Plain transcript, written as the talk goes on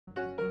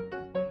My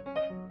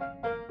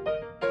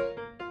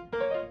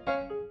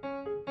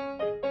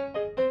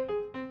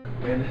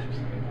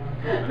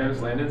name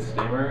is Landon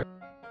Stahmer.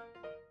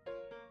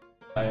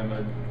 I am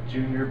a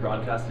junior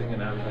broadcasting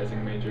and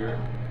advertising major,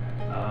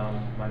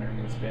 minoring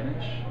in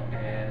Spanish,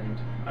 and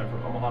I'm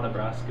from Omaha,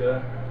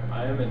 Nebraska.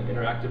 I am an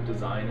interactive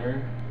design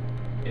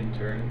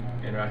intern.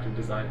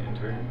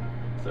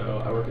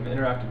 So I work in the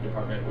interactive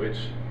department, which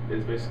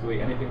is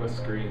basically anything with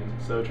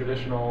screens. So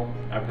traditional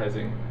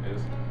advertising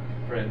is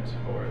print,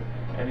 or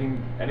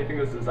anything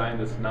that's designed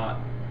that's not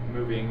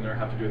moving or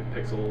have to do with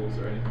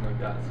pixels or anything like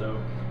that. So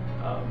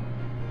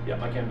yeah,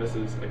 my canvas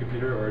is a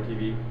computer or a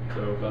TV,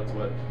 so that's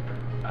what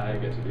I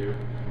get to do.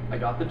 I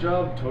got the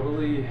job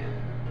really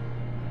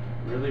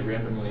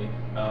randomly.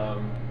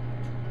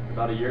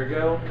 About a year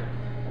ago,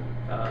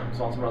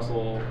 Swanson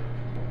Russell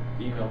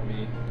emailed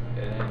me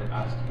and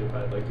asked if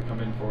I'd like to come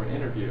in for an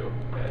interview,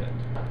 and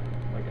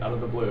like out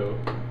of the blue,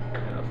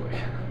 and I was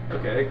like,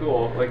 okay,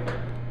 cool, like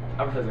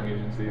advertising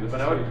agency.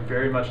 But I would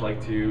very much like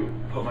to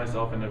put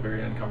myself in a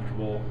very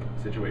uncomfortable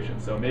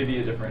situation, so maybe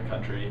a different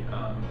country.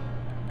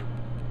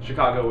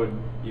 Chicago would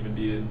even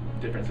be a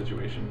different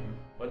situation.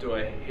 What do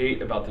I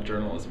hate about the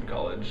journalism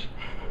college?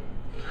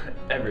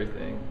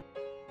 Everything.